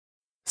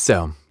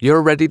So,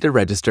 you're ready to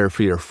register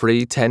for your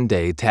free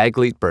 10-day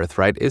Taglit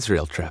Birthright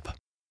Israel trip.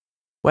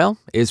 Well,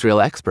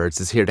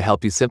 IsraelExperts is here to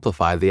help you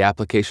simplify the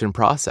application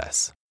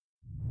process.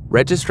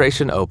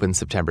 Registration opens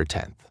September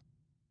 10th.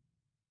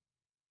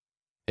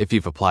 If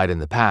you've applied in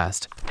the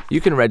past, you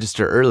can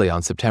register early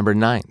on September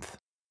 9th.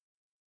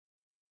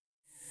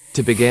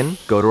 To begin,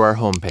 go to our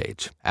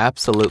homepage,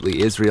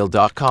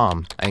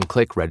 absolutelyisrael.com, and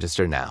click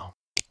Register Now.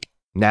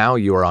 Now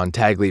you are on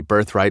Taglit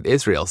Birthright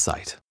Israel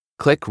site.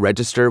 Click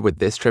Register with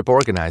this trip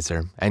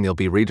organizer, and you'll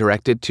be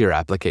redirected to your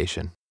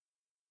application.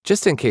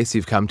 Just in case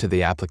you've come to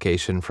the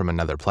application from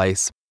another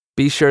place,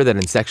 be sure that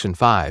in Section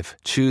 5,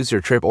 Choose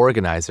Your Trip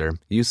Organizer,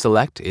 you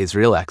select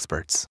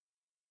IsraelExperts.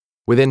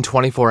 Within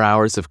 24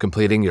 hours of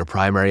completing your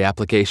primary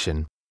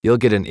application, you'll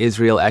get an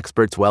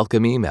IsraelExperts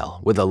welcome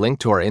email with a link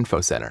to our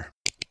info center.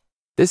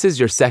 This is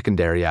your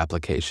secondary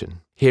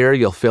application. Here,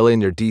 you'll fill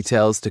in your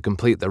details to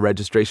complete the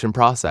registration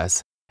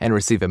process and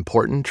receive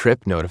important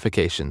trip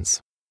notifications.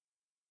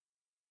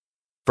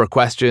 For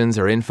questions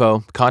or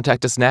info,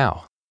 contact us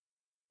now.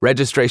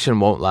 Registration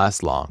won't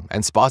last long,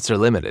 and spots are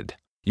limited.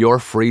 Your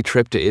free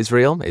trip to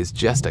Israel is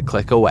just a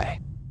click away.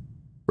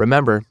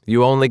 Remember,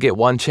 you only get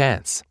one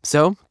chance,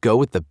 so go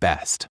with the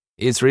best.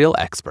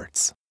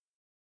 IsraelExperts.